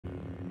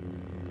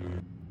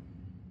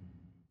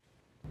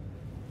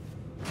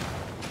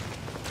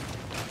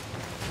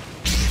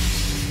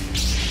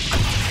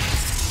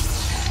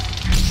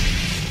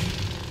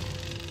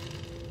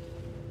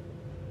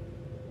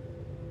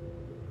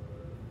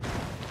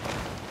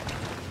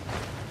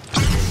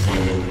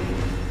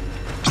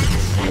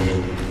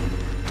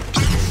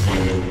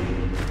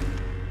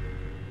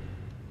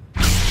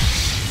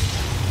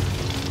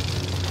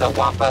the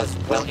Wampas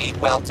will eat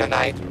well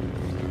tonight.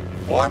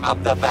 Warm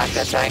up the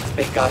Bacta tanks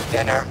because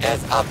dinner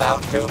is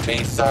about to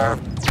be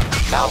served.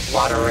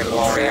 Mouth-watering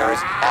warriors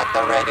at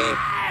the ready.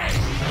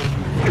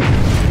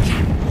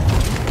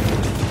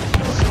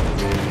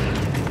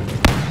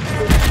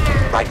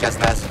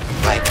 Righteousness,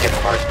 claim its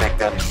first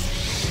victim.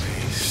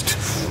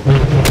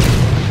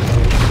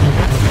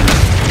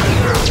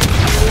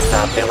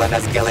 The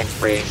villainous killing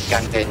spree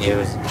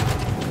continues.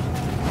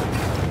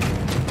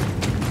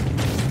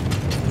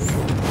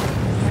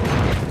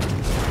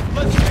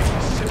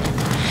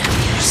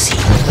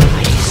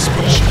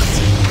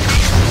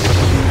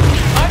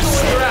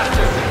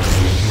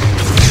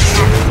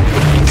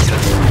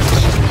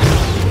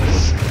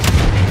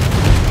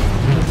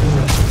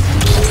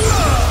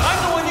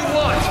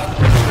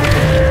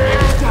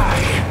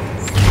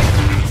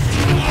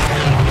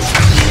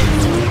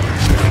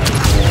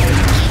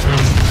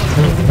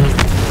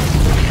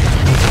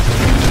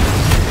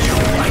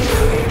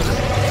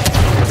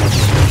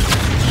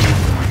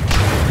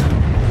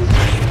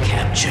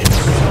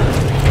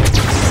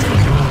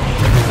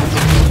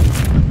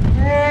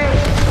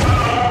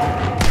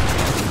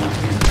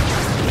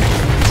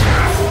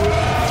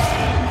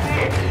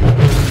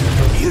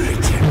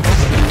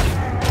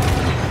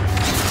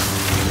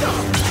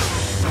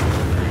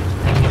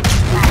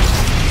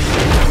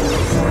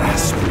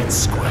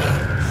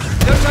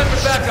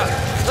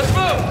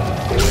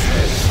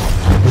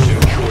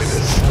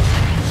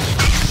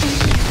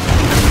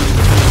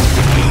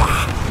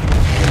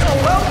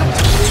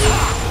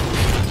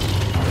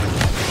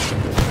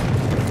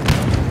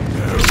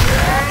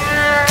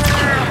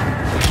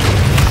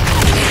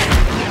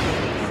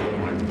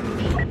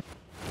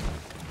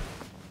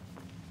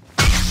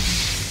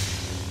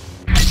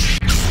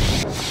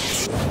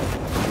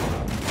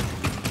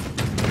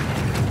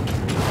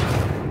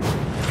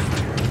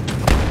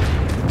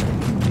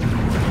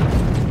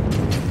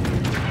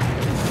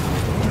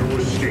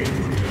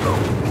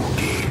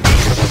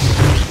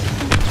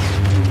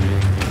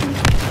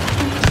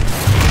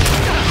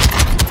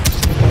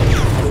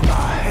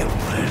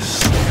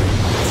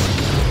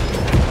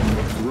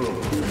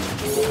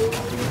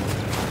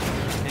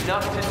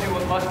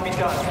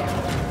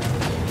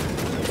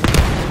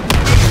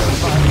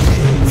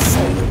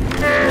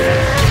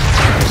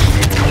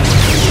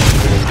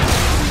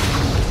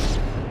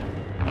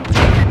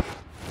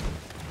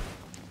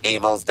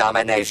 Evil's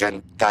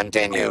domination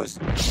continues.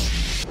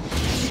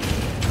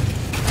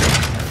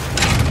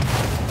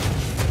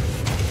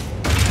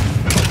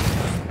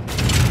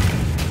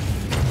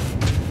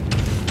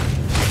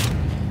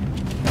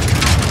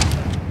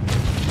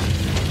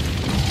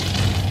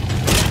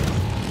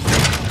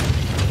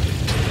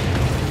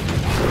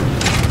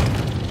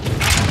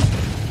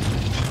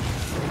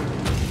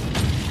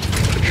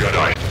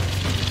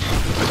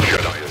 The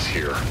Jedi is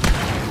here.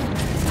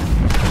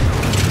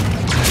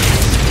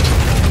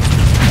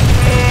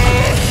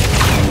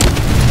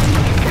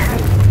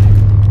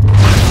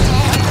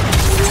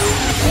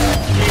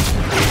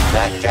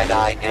 That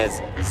Jedi is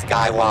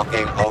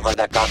skywalking over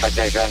the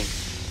competition.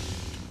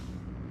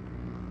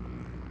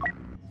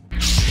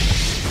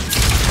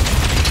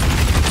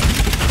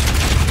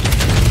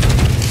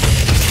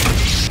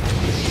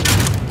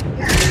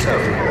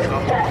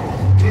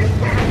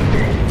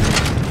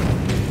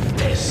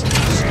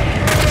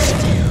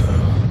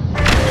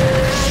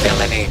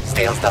 Villainy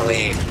steals the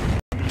lead.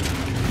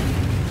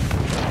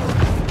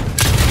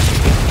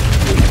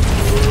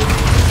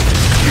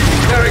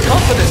 Very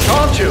confident,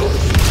 aren't you?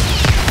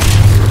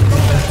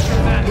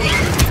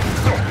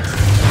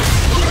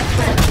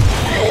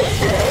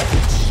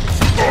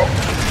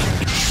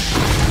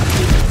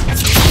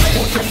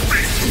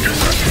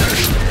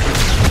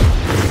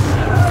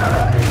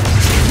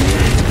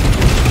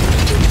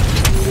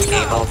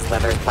 Evil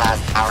slithers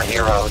past our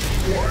heroes.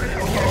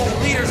 The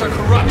leaders are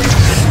corrupt.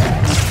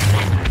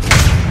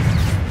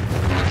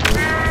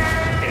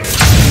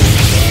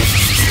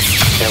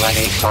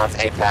 Villainy carves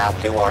a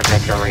path toward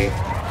victory.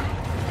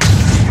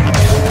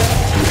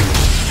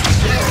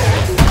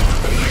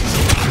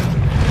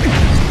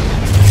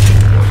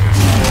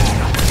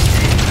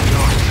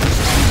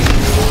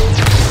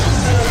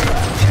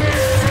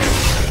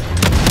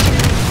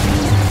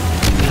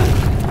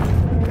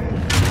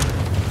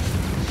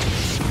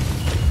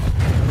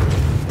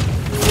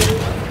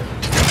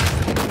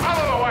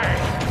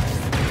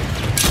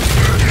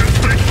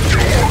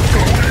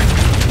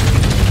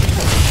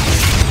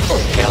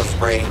 Kill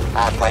spree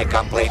halfway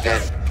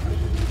completed.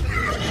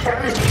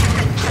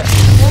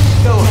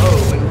 Go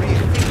home and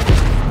read.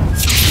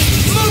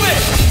 Move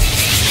it!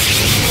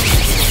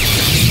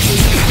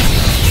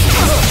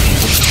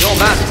 Your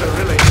master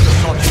really does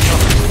not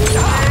enough.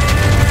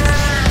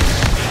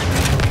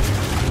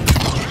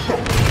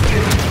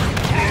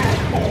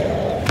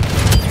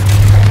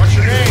 What's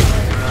your name?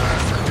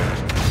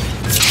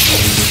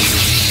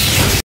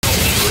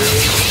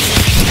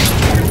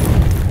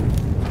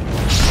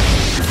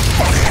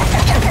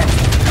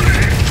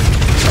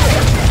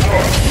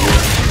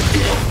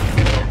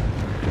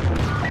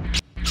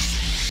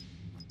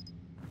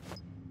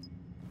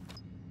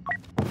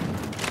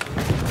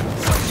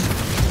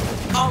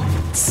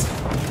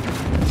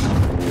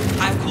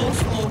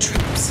 call for more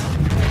troops.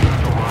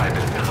 Arrive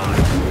in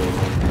time.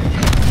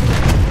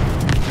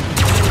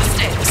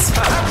 Mistakes.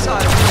 Perhaps I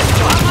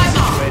On my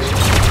mark.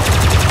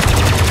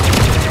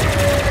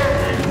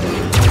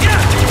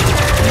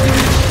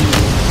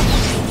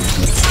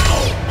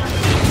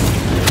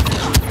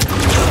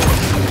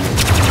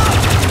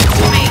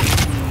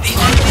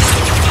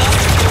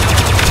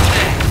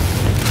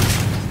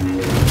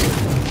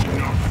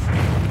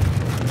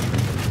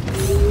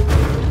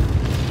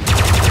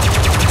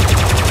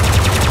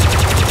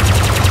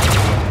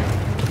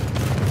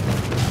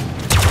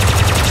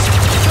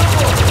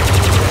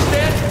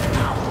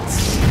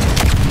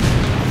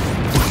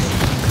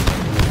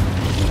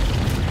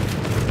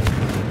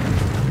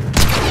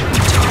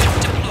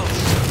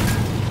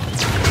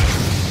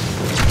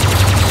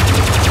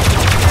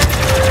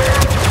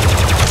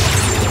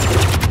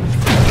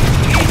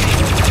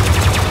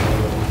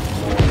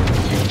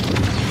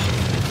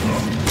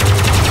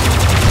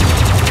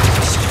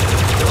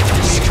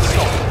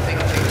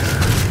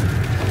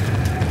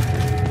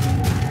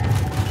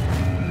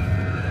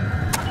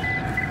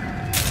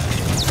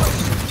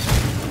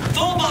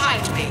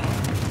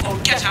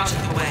 Get out of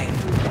the way.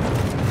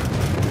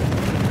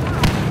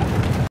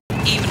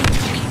 Even if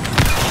you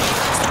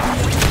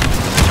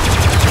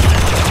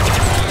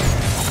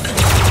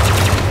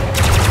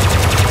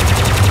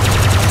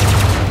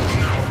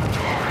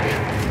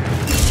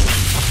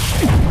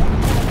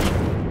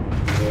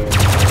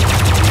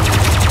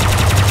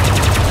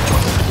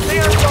They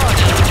are gone.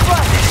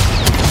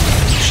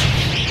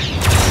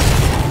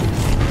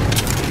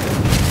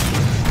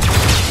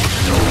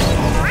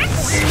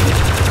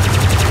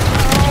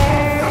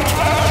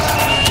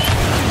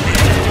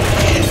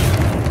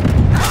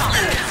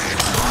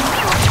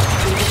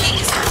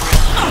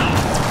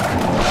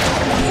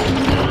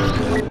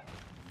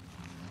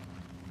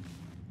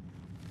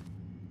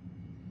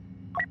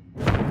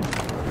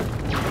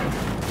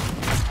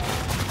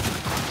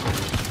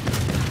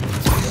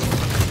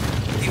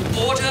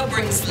 Order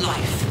brings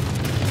life.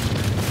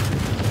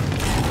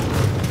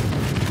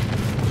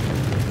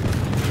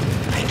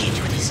 I give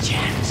you this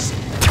chance.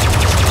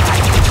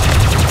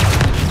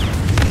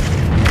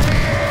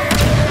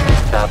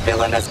 The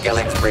villainous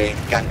killing spree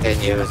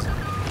continues.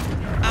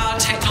 Our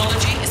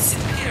technology is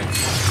superior.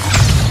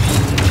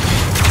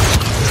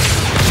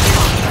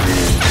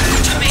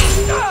 To me,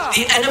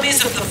 the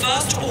enemies of the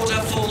First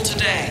Order fall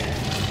today.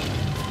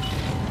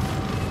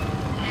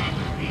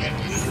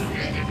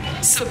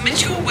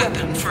 Submit your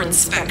weapon for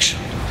inspection.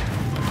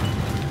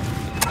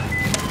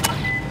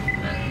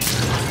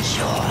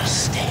 Your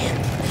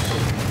stand.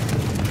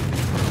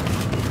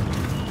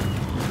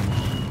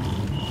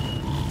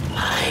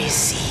 I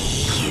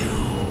see you.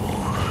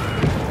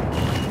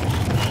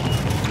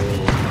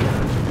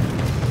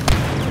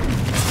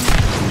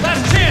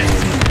 Last chance!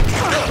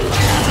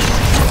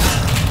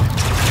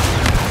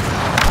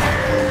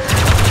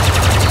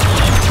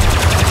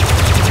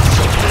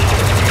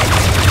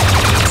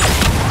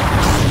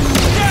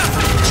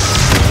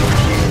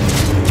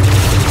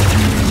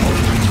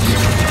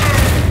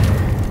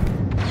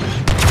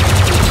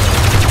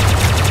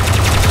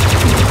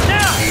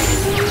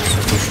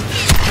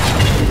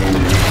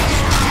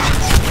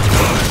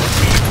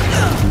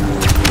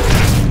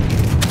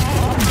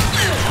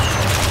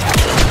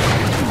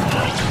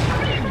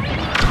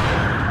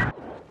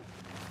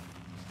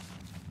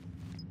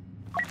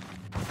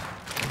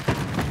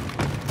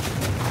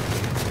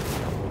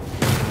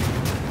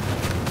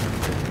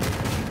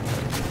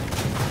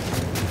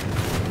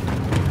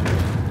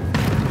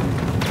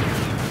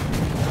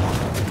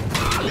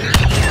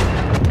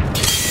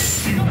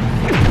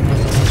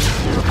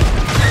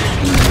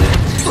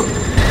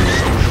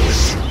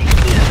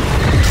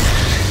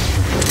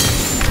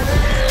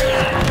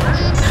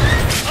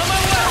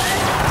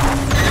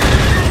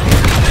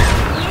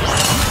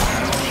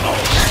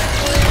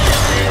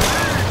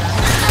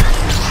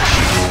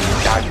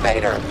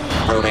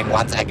 Proving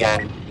once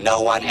again,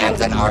 no one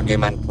ends an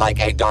argument like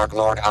a Dark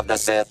Lord of the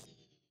Sith.